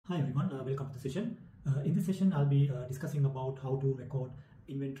Hi everyone, welcome to the session. In this session, I'll be discussing about how to record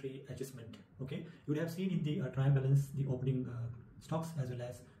inventory adjustment. Okay, you would have seen in the trial balance the opening stocks as well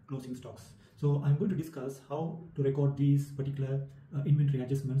as closing stocks. So I'm going to discuss how to record these particular inventory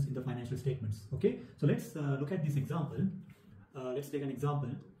adjustments in the financial statements. Okay, so let's look at this example. Let's take an example.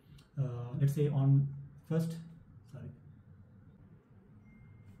 Let's say on first,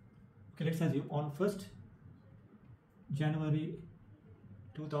 let's assume on 1st January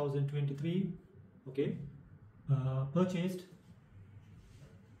 2023, okay, purchased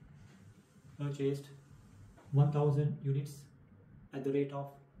 1000 units at the rate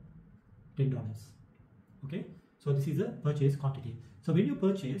of $10. Okay, so this is a purchase quantity. So when you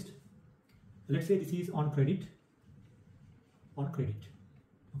purchased, let's say this is on credit,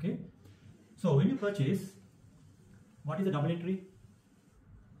 okay, so when you purchase, what is the double entry?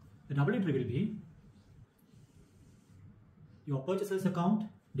 The double entry will be your purchaser's account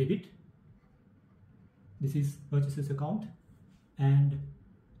debit, this is purchaser's account, and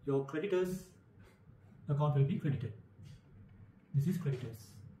your creditor's account will be credited, this is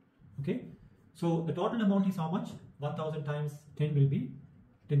creditors. Okay, so the total amount is how much? 1000 times 10 will be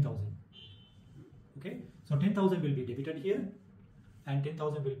 10,000. Okay, so 10,000 will be debited here and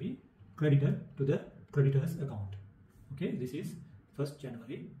 10,000 will be credited to the creditor's account. Okay, this is 1st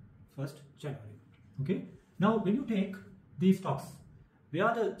January. Okay, now when you take these stocks,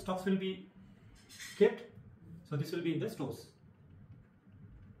 where the stocks will be kept? So this will be in the stores.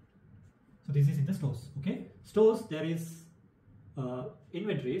 So this is in the stores. Okay, stores, there is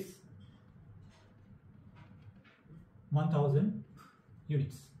inventories 1000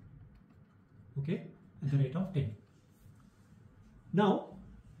 units, okay, at the rate of 10. Now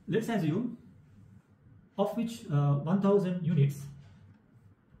let's assume of which 1000 units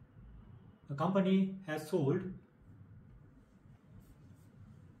a company has sold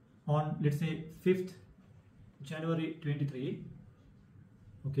on, let's say, 5th January 23,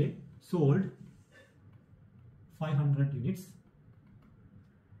 okay, sold 500 units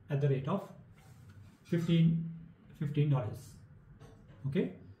at the rate of $15.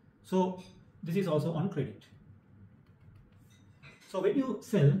 Okay, so this is also on credit. So when you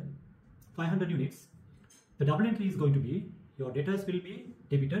sell 500 units, the double entry is going to be your debtors will be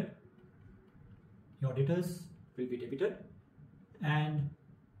debited, and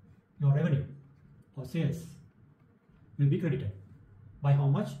your revenue or sales will be credited by how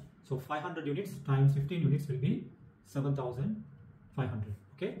much? So 500 units times 15 units will be 7,500.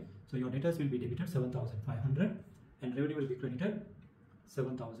 Okay, so your debtors will be debited 7,500 and revenue will be credited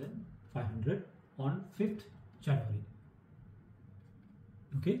 7,500 on 5th January.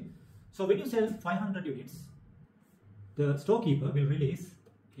 Okay, so when you sell 500 units, the storekeeper will release,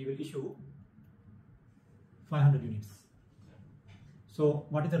 he will issue 500 units. So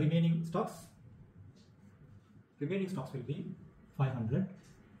what is the remaining stocks? Remaining stocks will be 500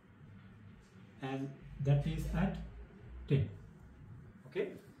 and that is at 10.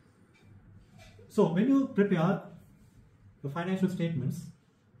 Okay, so when you prepare the financial statements,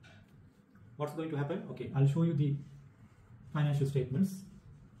 what's going to happen? Okay, I'll show you the financial statements.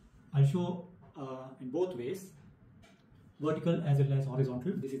 I'll show in both ways, vertical as well as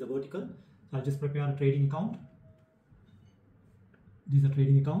horizontal. This is the vertical. So I'll just prepare a trading account. This is a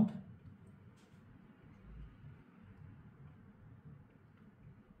trading account.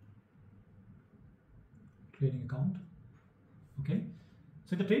 Okay,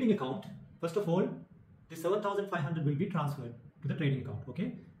 so in the trading account, first of all, this 7,500 will be transferred to the trading account.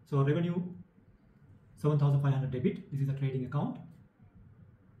 Okay, so revenue 7,500 debit, this is a trading account.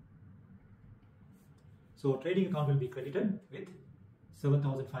 So trading account will be credited with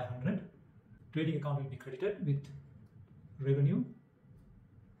 7,500. Trading account will be credited with revenue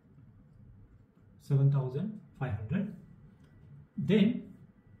 7,500. Then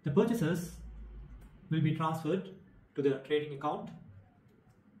the purchasers will be transferred to the trading account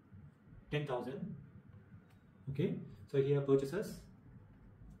 10,000. Okay, so here purchasers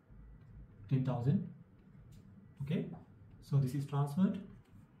 10,000. Okay, so this is transferred,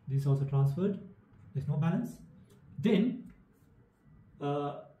 this is also transferred, there's no balance. Then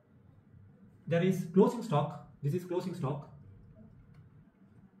there is closing stock, this is closing stock.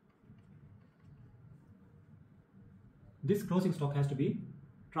 This closing stock has to be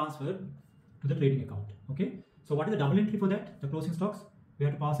transferred to the trading account. Okay, so what is the double entry for that? The closing stocks, we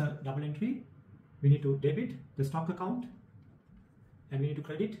have to pass a double entry. We need to debit the stock account and we need to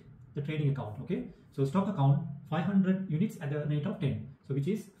credit the trading account. Okay, so stock account 500 units at the rate of 10, so which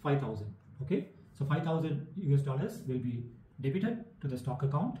is 5,000. Okay, so 5,000 US dollars will be debited to the stock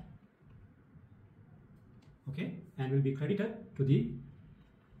account. Okay, and will be credited to the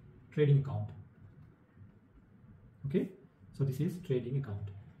trading account. Okay, so this is trading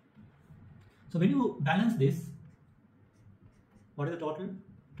account. So when you balance this, what is the total?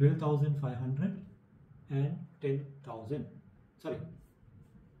 12,500 and 10,000. Sorry.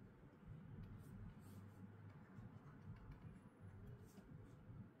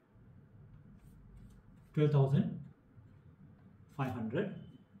 $12,500,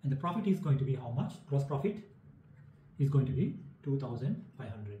 and the profit is going to be how much? Gross profit is going to be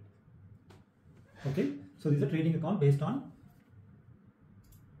 2,500. Okay, so this is a trading account based on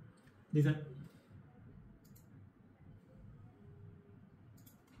this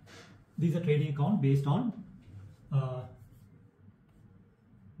is a trading account based on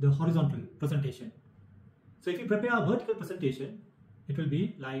the horizontal presentation. So if you prepare a vertical presentation, it will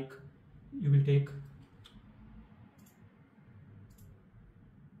be like you will take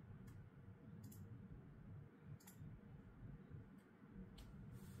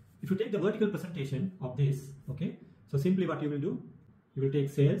the vertical presentation of this, okay, so simply what you will do, you will take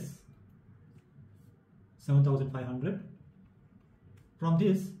sales 7,500, from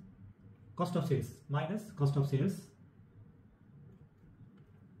this cost of sales minus cost of sales,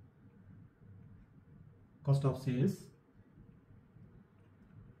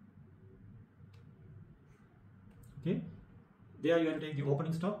 okay, there you have to take the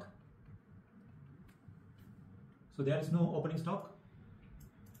opening stock, so there is no opening stock.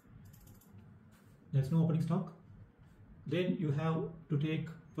 There's no opening stock. Then you have to take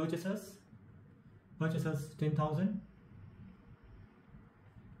purchases 10,000.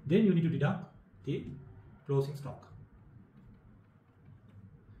 Then you need to deduct the closing stock,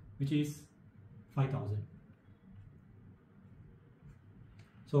 which is 5,000.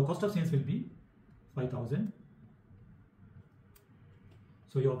 So cost of sales will be 5,000.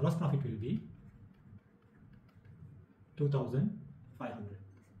 So your gross profit will be 2,500.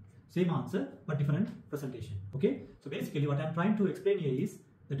 Same answer but different presentation. Okay, so basically what I'm trying to explain here is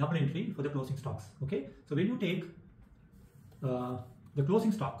the double entry for the closing stocks. Okay, so when you take the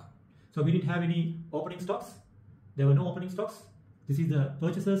closing stock, so we didn't have any opening stocks, there were no opening stocks. This is the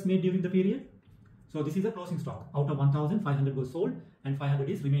purchases made during the period. So this is the closing stock. Out of 1,500 was sold and 500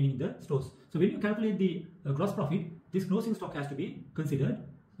 is remaining in the stores. So when you calculate the gross profit, this closing stock has to be considered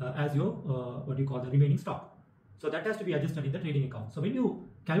as your what you call the remaining stock. So that has to be adjusted in the trading account. So when you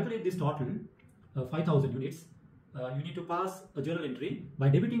calculate this total 5,000 units, you need to pass a journal entry by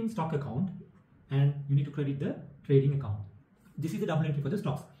debiting stock account and you need to credit the trading account. This is the double entry for the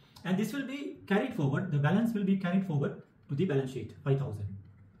stocks, and this will be carried forward. The balance will be carried forward to the balance sheet 5,000.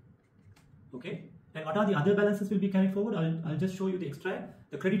 Okay, and what are the other balances will be carried forward? I'll just show you the extract.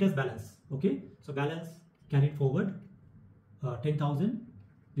 The creditors balance. Okay, so balance carried forward 10,000.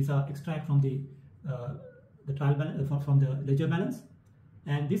 These are extract from the trial balance from the ledger balance,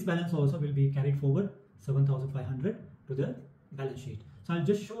 and this balance also will be carried forward 7,500 to the balance sheet. So I'll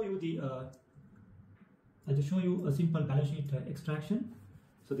just show you a simple balance sheet extraction.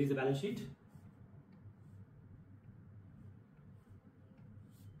 So this is the balance sheet.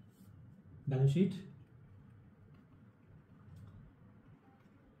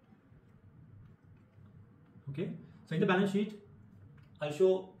 Okay, so in the balance sheet, I'll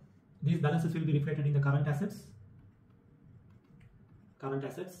show these balances will be reflected in the current assets.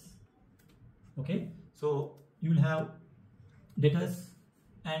 Okay, so you will have debtors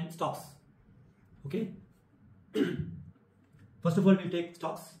and stocks. Okay, first of all we'll take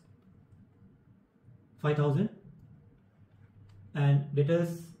stocks 5,000 and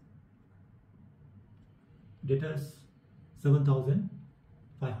debtors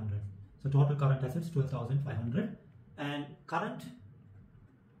 7,500. So total current assets 12,500 and current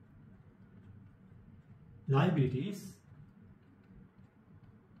liabilities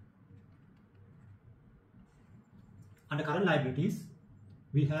under current liabilities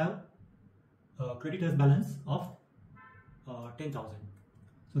we have a creditors balance of 10,000.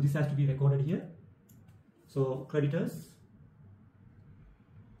 So this has to be recorded here. So creditors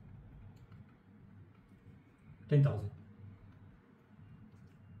 10,000.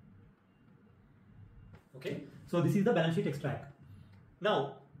 Okay, so this is the balance sheet extract.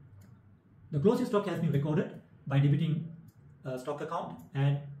 Now the closing stock has been recorded by debiting stock account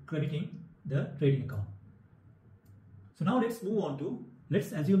and crediting the trading account. So now let's move on to,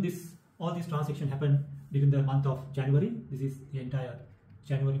 let's assume all these transactions happen during the month of January. This is the entire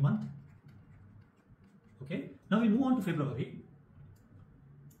January month. Okay, now we move on to February.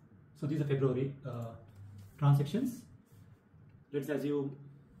 So these are February transactions. Let's assume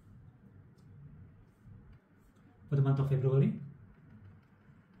for the month of February,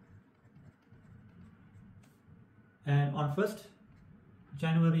 and on 1st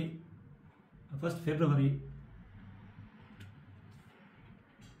January 1st February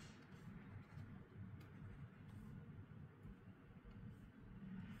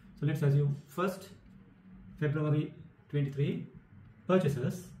 1st February 23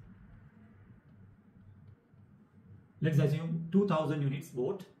 purchases. Let's assume 2000 units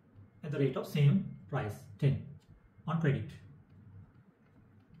bought at the rate of same price 10 on credit.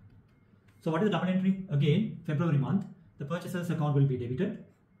 So what is the double entry? Again, February month, the purchaser's account will be debited.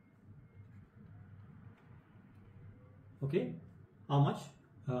 Okay, how much?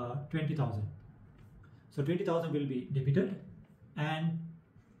 20,000. So 20,000 will be debited, and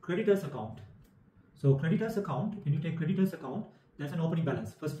creditor's account. So creditor's account, when you take creditor's account, there's an opening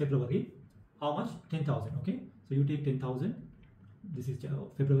balance 1st February. How much? 10,000. Okay, so you take 10,000. This is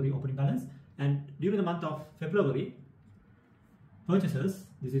February opening balance, and during the month of February, purchasers,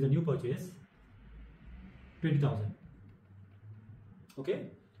 this is a new purchase, 20,000. Okay,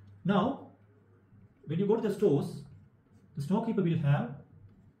 now when you go to the stores, the storekeeper will have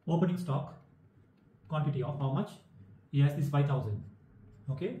opening stock quantity of how much? He has this 5,000.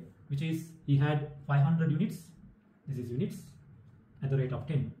 Okay, which is he had 500 units. This is units at the rate of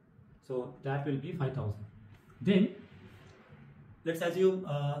 10. So that will be 5,000. Then let's assume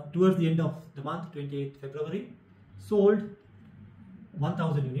towards the end of the month, 28th February, sold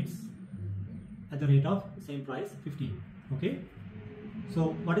 1,000 units at the rate of same price 15. Okay,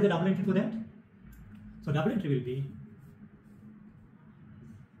 so what is the double entry for that? So double entry will be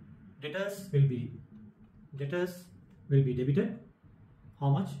debtors will be debited. How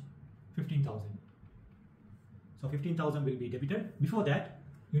much? 15,000. So 15,000 will be debited. Before that,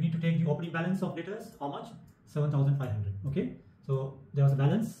 you need to take the opening balance of debtors. How much? 7,500. Okay, so there was a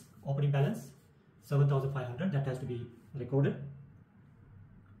balance, opening balance 7,500, that has to be recorded.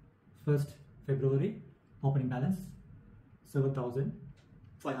 1st February opening balance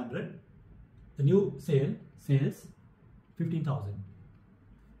 7,500. The new sales 15,000.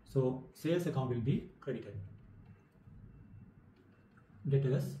 So sales account will be credited.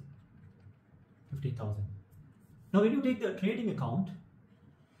 Debtors 15,000. Now when you take the trading account,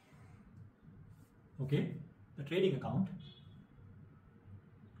 okay, the trading account,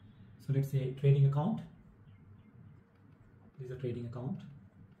 so let's say trading account, this is a trading account.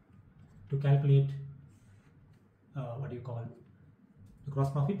 To calculate what do you call the gross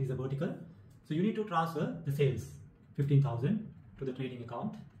profit, this is a vertical. So you need to transfer the sales 15,000 to the trading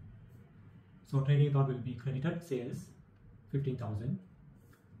account. So trading account will be credited, sales 15,000.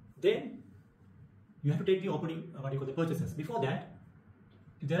 Then you have to take the opening, what do you call the purchases. Before that,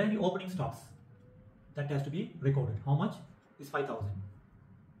 if there are any opening stocks, that has to be recorded. How much? Is 5,000.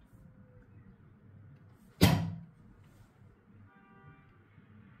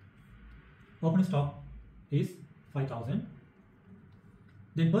 Opening stock is 5,000.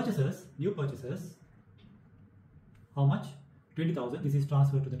 Then purchases, new purchases, how much? 20,000. This is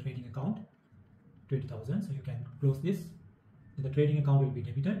transferred to the trading account, 20,000. So you can close this. Then the trading account will be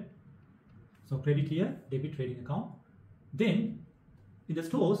debited. So credit here, debit trading account. Then in the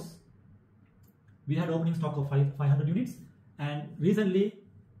stores, we had opening stock of 500 units, and recently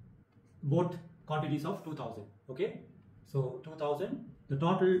bought quantities of 2,000. Okay, so 2,000. The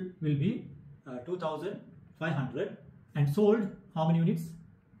total will be 2,500, and sold how many units?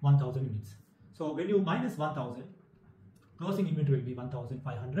 1,000 units. So when you minus 1,000, closing inventory will be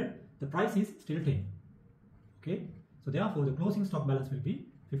 1,500. The price is still 10. Okay, so therefore the closing stock balance will be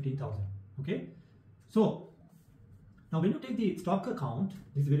 15,000. Okay, so now when you take the stock account,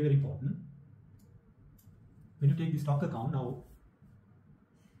 this is very, very important. When you take the stock account, now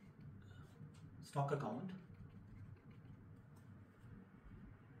stock account,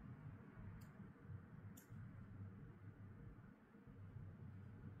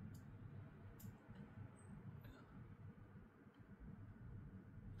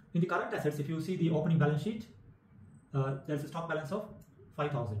 in the current assets, if you see the opening balance sheet, there's a stock balance of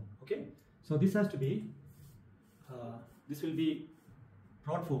 5,000. Okay, so this has to be, this will be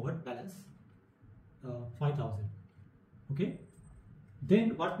brought forward balance 5,000. Okay,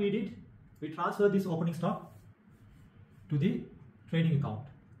 then what we did, we transferred this opening stock to the trading account.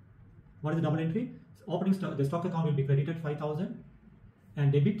 What is the double entry? So opening stock, the stock account will be credited 5,000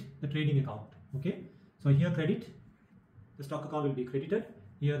 and debit the trading account. Okay, so here credit, the stock account will be credited.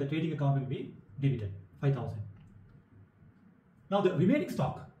 Here the trading account will be debited 5,000. Now the remaining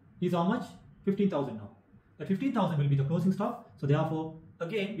stock is how much? 15,000 now. The 15,000 will be the closing stock. So therefore,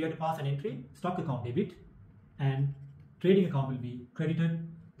 again we have to pass an entry, stock account debit and trading account will be credited.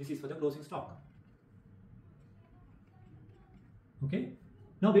 This is for the closing stock. Okay.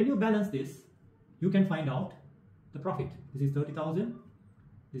 Now when you balance this, you can find out the profit. This is 30,000.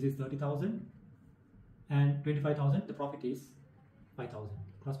 This is 30,000. and 25,000, the profit is 5,000,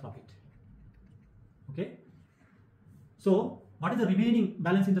 gross profit. Okay. So what is the remaining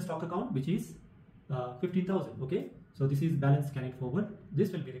balance in the stock account, which is 15,000. Okay. So this is balance carried forward.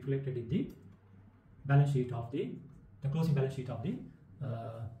 This will be reflected in the balance sheet of the closing balance sheet of the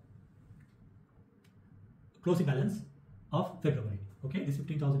closing balance of February. Okay, this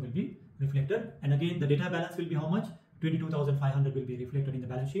 15,000 will be reflected, and again the debtor balance will be how much? 22,500 will be reflected in the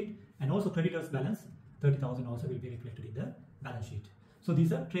balance sheet, and also creditors balance 30,000 also will be reflected in the balance sheet. So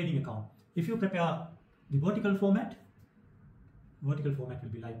these are trading account. If you prepare the vertical format will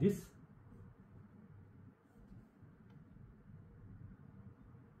be like this.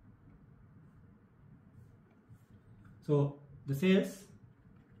 So the sales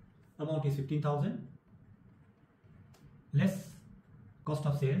amount is 15,000 less cost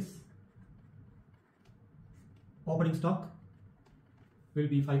of sales. Opening stock will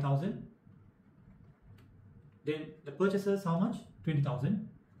be 5,000. Then the purchases how much? 20,000.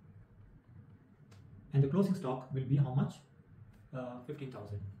 And the closing stock will be how much?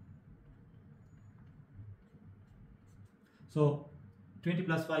 15,000. So 20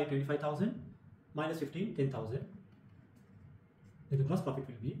 plus 5, 25,000, minus 15, 10,000. Then the gross profit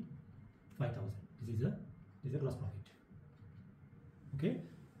will be 5,000. This is a gross profit. Okay.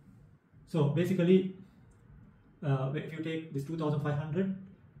 So basically, if you take this 2,500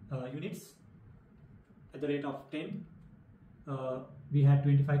 units at the rate of 10, we had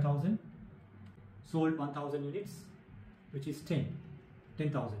 25,000, sold 1,000 units, which is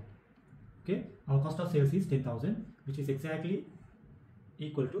 10,000. Okay, our cost of sales is 10,000, which is exactly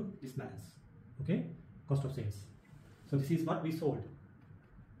equal to this balance. Okay, cost of sales. So this is what we sold.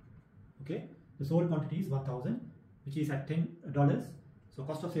 Okay, the sold quantity is 1,000, which is at $10. So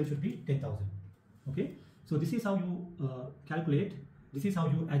cost of sales should be 10,000. Okay, so this is how you calculate. This is how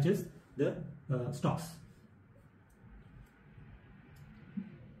you adjust the stocks.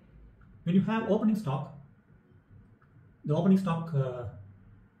 When you have opening stock, the opening stock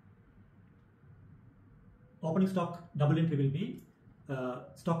double entry will be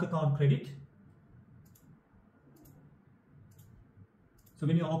stock account credit. So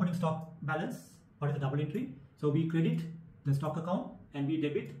when you are opening stock balance, what is the double entry? So we credit the stock account and we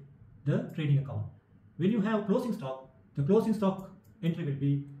debit the trading account. When you have closing stock, the closing stock entry will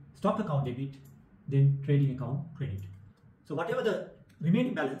be stock account debit, then trading account credit. So whatever the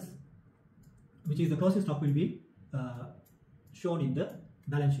remaining balance, which is the closing stock, will be shown in the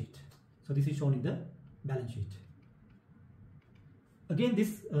balance sheet. So this is shown in the balance sheet. Again,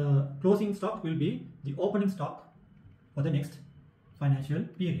 this closing stock will be the opening stock for the next financial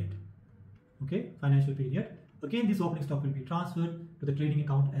period. Okay, financial period. Again, this opening stock will be transferred to the trading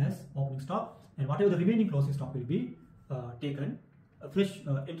account as opening stock, and whatever the remaining closing stock will be taken, a fresh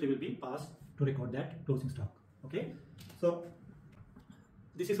entry will be passed to record that closing stock. Okay, so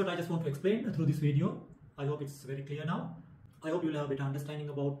this is what I just want to explain through this video. I hope it's very clear now. I hope you will have a better understanding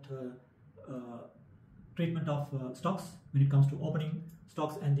about treatment of stocks when it comes to opening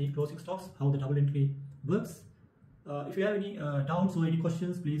stocks and the closing stocks, how the double entry works. If you have any doubts or any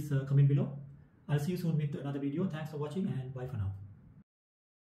questions, please comment below. I'll see you soon with another video. Thanks for watching and bye for now.